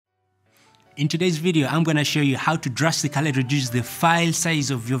In today's video, I'm going to show you how to drastically reduce the file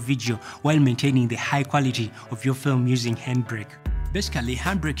size of your video while maintaining the high quality of your film using HANDBRAKE. Basically,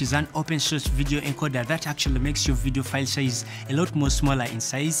 HANDBRAKE is an open source video encoder that actually makes your video file size a lot more smaller in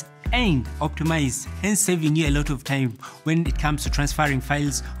size and optimized, hence saving you a lot of time when it comes to transferring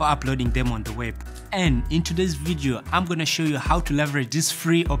files or uploading them on the web. And in today's video, I'm going to show you how to leverage this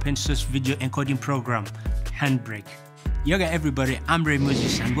free open source video encoding program, HANDBRAKE. Yoga everybody, I'm Ray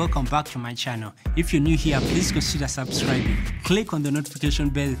Moses and welcome back to my channel. If you're new here, please consider subscribing. Click on the notification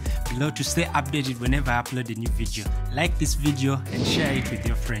bell below to stay updated whenever I upload a new video. Like this video and share it with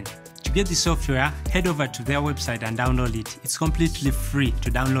your friend. To get the software, head over to their website and download it. It's completely free to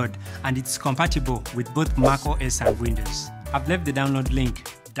download and it's compatible with both Mac OS and Windows. I've left the download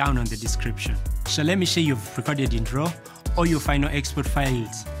link down on the description. So let me say you've recorded in RAW or your final export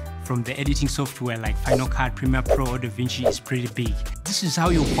files from the editing software like Final Cut, Premiere Pro or DaVinci is pretty big. This is how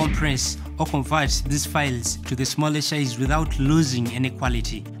you compress or convert these files to the smallest size without losing any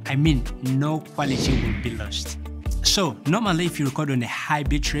quality. I mean, no quality will be lost. So normally if you record on a high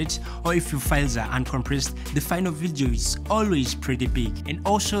bitrate or if your files are uncompressed, the final video is always pretty big. And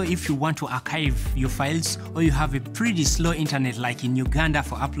also if you want to archive your files or you have a pretty slow internet like in Uganda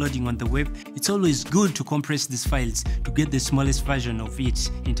for uploading on the web, it's always good to compress these files to get the smallest version of it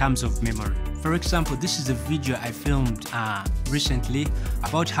in terms of memory. For example, this is a video I filmed recently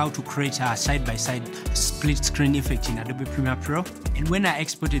about how to create a side-by-side split screen effect in Adobe Premiere Pro. And when I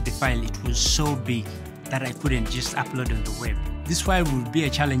exported the file, it was so big that I couldn't just upload on the web. This file would be a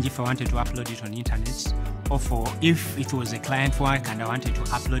challenge if I wanted to upload it on internet, or for if it was a client work and I wanted to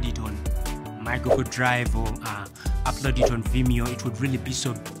upload it on my Google Drive or upload it on Vimeo, it would really be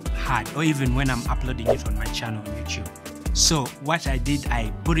so hard, or even when I'm uploading it on my channel on YouTube. So what I did, I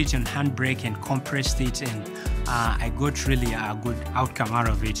put it on HANDBRAKE and compressed it, and I got really a good outcome out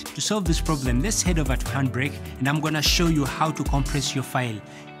of it. To solve this problem, let's head over to HANDBRAKE and I'm gonna show you how to compress your file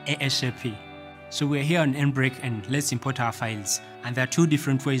ASAP. So we're here on HANDBRAKE and let's import our files. And there are two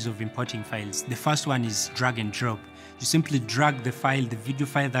different ways of importing files. The first one is drag and drop. You simply drag the file, the video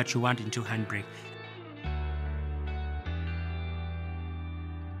file that you want into HANDBRAKE.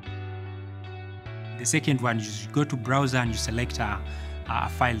 The second one is you go to browser and you select a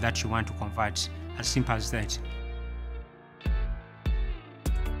file that you want to convert. As simple as that.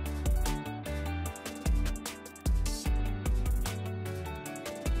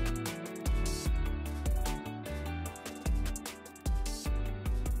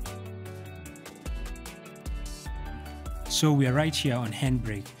 So we are right here on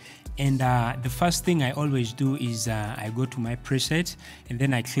HANDBRAKE, and the first thing I always do is I go to my preset and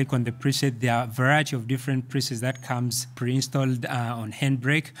then I click on the preset. There are a variety of different presets that comes pre-installed on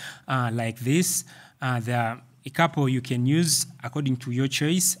HANDBRAKE like this. There are a couple you can use according to your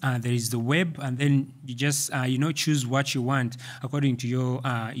choice. There is the web, and then you just choose what you want according to your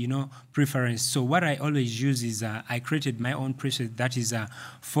preference. So what I always use is I created my own preset that is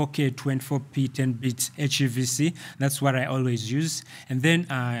 4K 24p 10-bit HEVC. That's what I always use. And then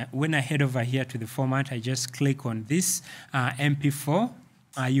when I head over here to the format, I just click on this MP4.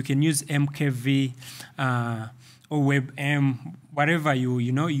 You can use MKV or WebM, whatever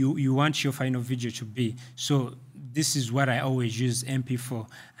you want your final video to be. So this is what I always use, MP4.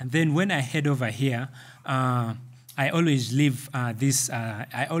 And then when I head over here, I always leave this,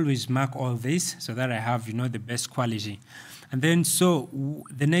 I always mark all this so that I have, the best quality. And then so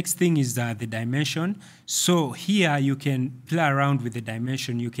the next thing is the dimension. So here you can play around with the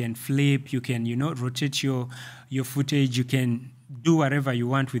dimension. You can flip, you can, rotate your footage, you can do whatever you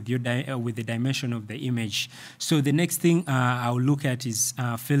want with your with the dimension of the image. So the next thing I'll look at is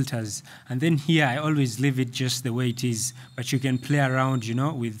filters, and then here I always leave it just the way it is, but you can play around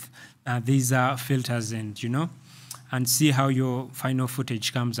with these filters and see how your final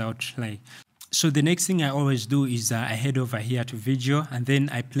footage comes out like. So the next thing I always do is I head over here to video, and then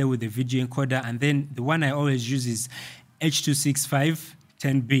I play with the video encoder, and then the one I always use is H.265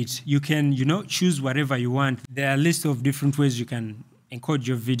 10-bit. You can, choose whatever you want. There are a list of different ways you can encode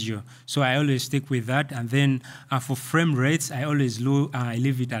your video. So I always stick with that. And then for frame rates, I always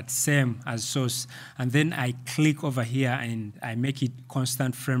leave it at same as source. And then I click over here and I make it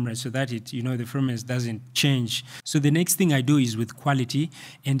constant frame rate so that it, the frame rate doesn't change. So the next thing I do is with quality.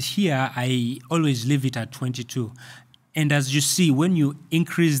 And here I always leave it at 22. And as you see, when you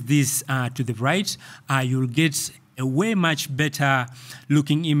increase this to the right, you'll get a way much better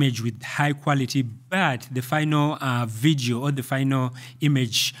looking image with high quality, but the final video or the final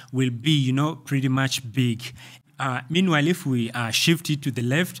image will be, pretty much big. Meanwhile, if we shift it to the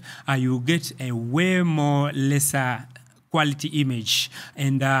left, you get a way more lesser quality image,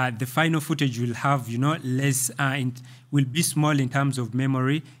 and the final footage will have, you know, less will be small in terms of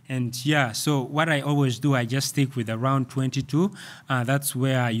memory. And yeah, so what I always do, I just stick with around 22. That's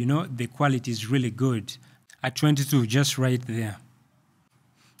where, you know, the quality is really good at 22, just right there.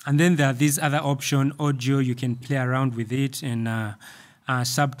 And then there are these other options, audio, you can play around with it, and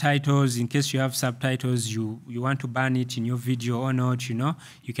subtitles, in case you have subtitles, you want to ban it in your video or not, you know,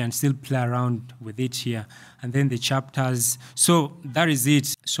 you can still play around with it here. And then the chapters. So that is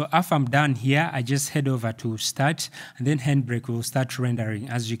it. So after I'm done here, I just head over to start, and then Handbrake will start rendering,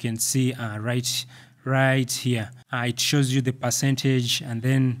 as you can see right here. It shows you the percentage and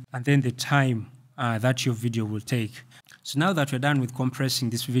then the time that your video will take. So now that we're done with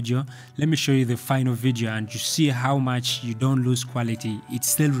compressing this video, let me show you the final video, and you see how much you don't lose quality. It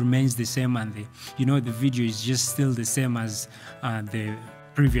still remains the same, and the video is just still the same as the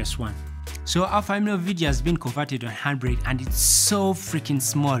previous one. So our final video has been converted on Handbrake, and it's so freaking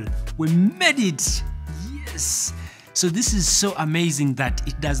small. We made it! Yes! So this is so amazing that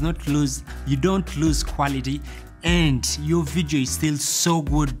it does not lose, you don't lose quality, and your video is still so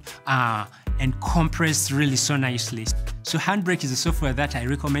good and compressed really so nicely. So Handbrake is a software that I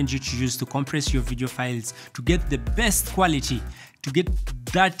recommend you to use to compress your video files to get the best quality, to get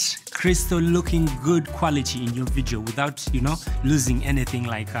that crystal looking good quality in your video without, you know, losing anything,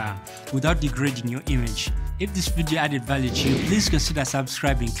 like without degrading your image. If this video added value to you, please consider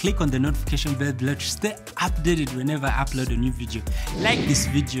subscribing. Click on the notification bell below to stay updated whenever I upload a new video. Like this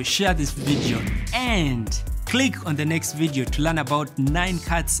video, share this video, and click on the next video to learn about 9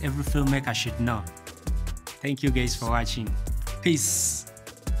 cuts every filmmaker should know. Thank you guys for watching. Peace.